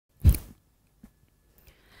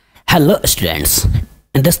Hello students,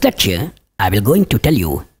 in this lecture I will going to tell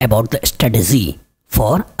you about the strategy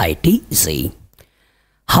for IIT JEE.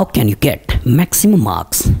 How can you get maximum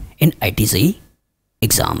marks in IIT JEE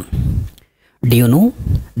exam? Do you know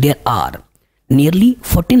there are nearly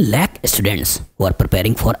 14 lakh students who are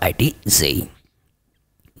preparing for IIT JEE.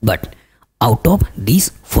 But out of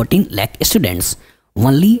these 14 lakh students,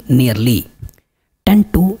 only nearly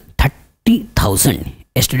 10 to 30,000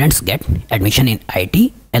 students get admission in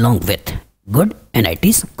IIT along with good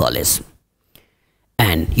NIT's college.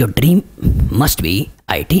 And your dream must be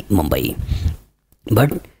IIT Mumbai.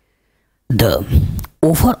 But the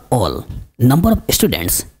overall number of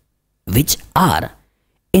students which are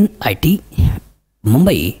in IIT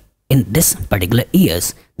Mumbai in this particular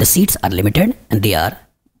years, the seats are limited and they are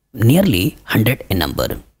nearly 100 in number.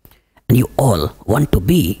 And you all want to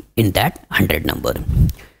be in that 100 number.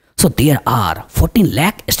 So there are 14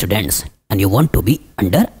 lakh students and you want to be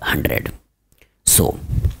under 100. So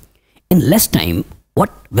in less time,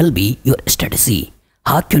 what will be your strategy?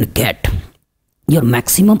 How can you get your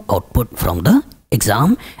maximum output from the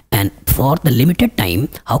exam, and for the limited time,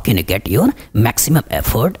 how can you get your maximum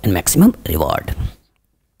effort and maximum reward?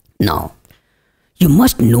 Now, you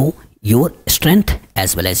must know your strength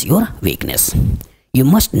as well as your weakness. You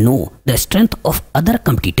must know the strength of other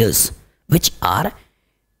competitors which are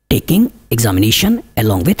taking examination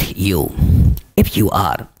along with you. If you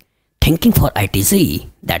are thinking for IIT JEE,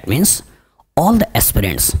 that means all the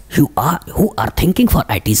aspirants who are thinking for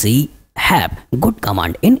IIT JEE have good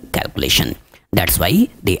command in calculation. That's why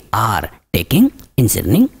they are taking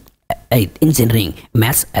engineering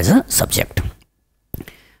maths as a subject.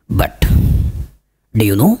 But do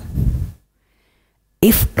you know,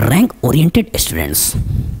 if rank oriented students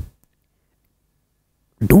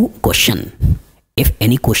do question, if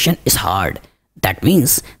any question is hard, that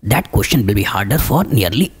means that question will be harder for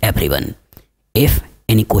nearly everyone. If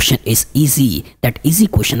any question is easy, that easy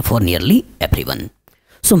question for nearly everyone.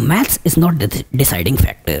 So maths is not the deciding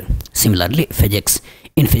factor. Similarly, physics.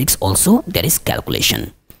 In physics also there is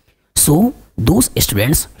calculation. So those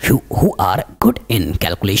students who are good in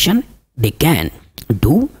calculation, they can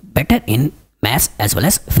do better in maths as well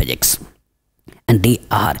as physics. And they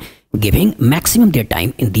are giving maximum their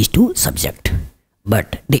time in these two subjects.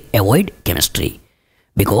 But they avoid chemistry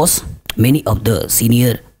because many of the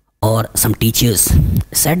senior or some teachers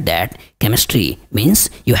said that chemistry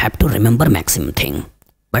means you have to remember maximum thing.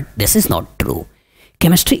 But this is not true.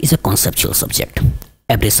 Chemistry is a conceptual subject.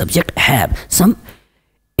 Every subject have some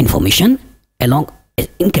information along.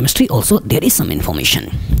 In chemistry also there is some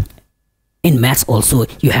information. In maths also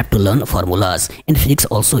you have to learn formulas. In physics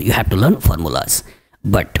also you have to learn formulas.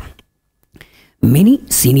 But many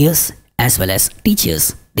seniors as well as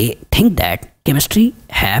teachers, they think that chemistry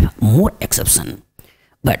have more exception.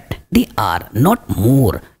 But they are not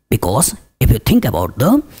more, because if you think about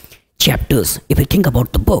the chapters, if you think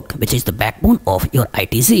about the book which is the backbone of your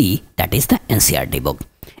IIT JEE, that is the NCERT book.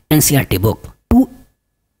 NCERT book, two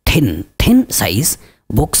thin size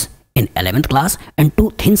books in 11th class and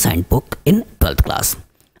two thin size book in 12th class.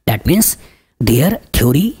 That means their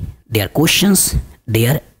theory, their questions,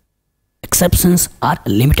 their exceptions are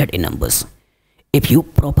limited in numbers. If you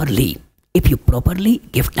properly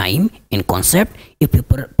give time in concept, if you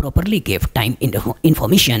properly give time in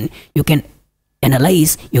information, you can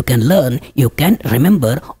analyze, you can learn, you can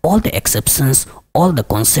remember all the exceptions, all the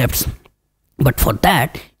concepts. But for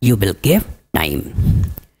that you will give time.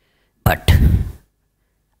 But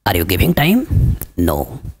are you giving time?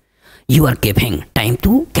 No. You are giving time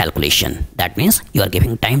to calculation. That means you are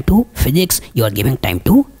giving time to physics, you are giving time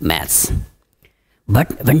to maths.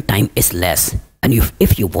 But when time is less and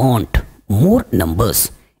if you want more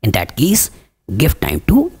numbers, in that case give time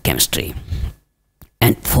to chemistry.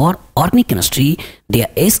 And for organic chemistry there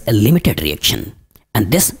is a limited reaction,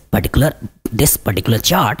 and this particular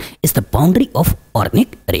chart is the boundary of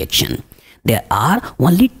organic reaction. There are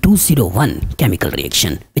only 201 chemical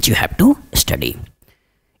reaction which you have to study.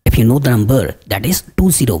 If you know the number that is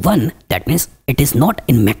 201, that means it is not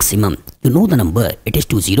in maximum. You know the number, it is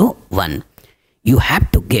 201. You have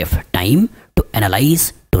to give time to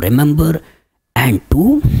analyze, to remember, and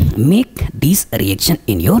to make these reaction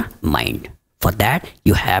in your mind. For that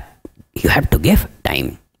you have to give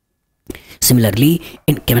time. Similarly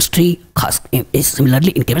in chemistry,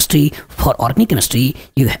 for organic chemistry,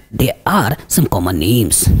 there are some common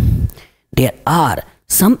names. There are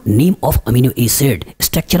some name of amino acid,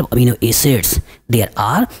 structure of amino acids. There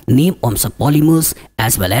are name of some polymers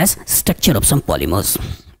as well as structure of some polymers.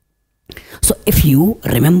 So if you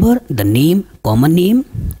remember the name, common name,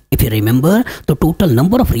 if if you remember the total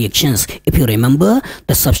number of reactions, if you remember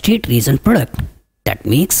the substrate reagent product, that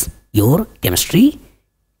makes your chemistry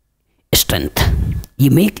strength.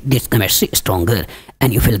 You make this chemistry stronger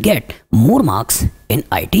and you will get more marks in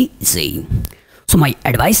IIT JEE. So my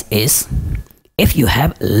advice is, if you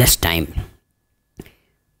have less time,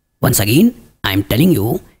 once again I am telling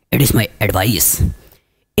you, it is my advice.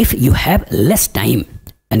 If you have less time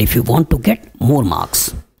and if you want to get more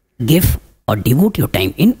marks, give or devote your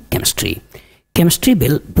time in chemistry. Chemistry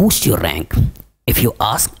will boost your rank. If you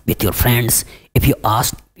ask with your friends, if you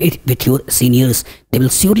ask it with your seniors, they will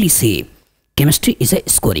surely say chemistry is a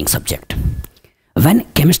scoring subject. When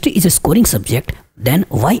chemistry is a scoring subject, then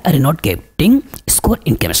why are you not getting score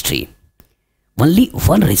in chemistry? Only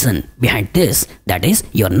one reason behind this, that is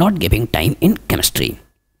you are not giving time in chemistry.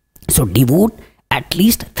 So devote at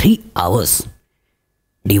least 3 hours.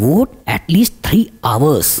 Devote at least 3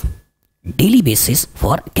 hours daily basis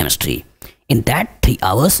for chemistry. In that 3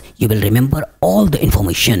 hours, you will remember all the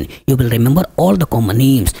information. You will remember all the common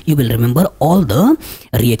names. You will remember all the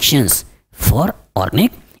reactions for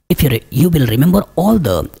organic. If you will remember all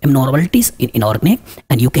the abnormalities in inorganic,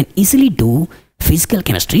 and you can easily do physical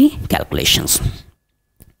chemistry calculations.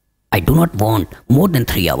 I do not want more than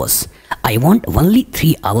 3 hours. I want only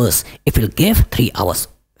 3 hours. If you give 3 hours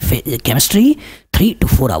chemistry, 3 to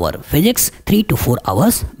 4 hours physics, 3 to 4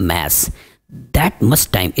 hours maths, that much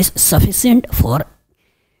time is sufficient for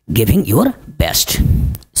giving your best.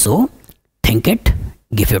 So think it,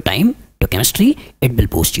 give your time to chemistry. It will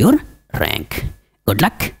boost your rank. Good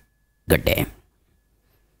luck, good day.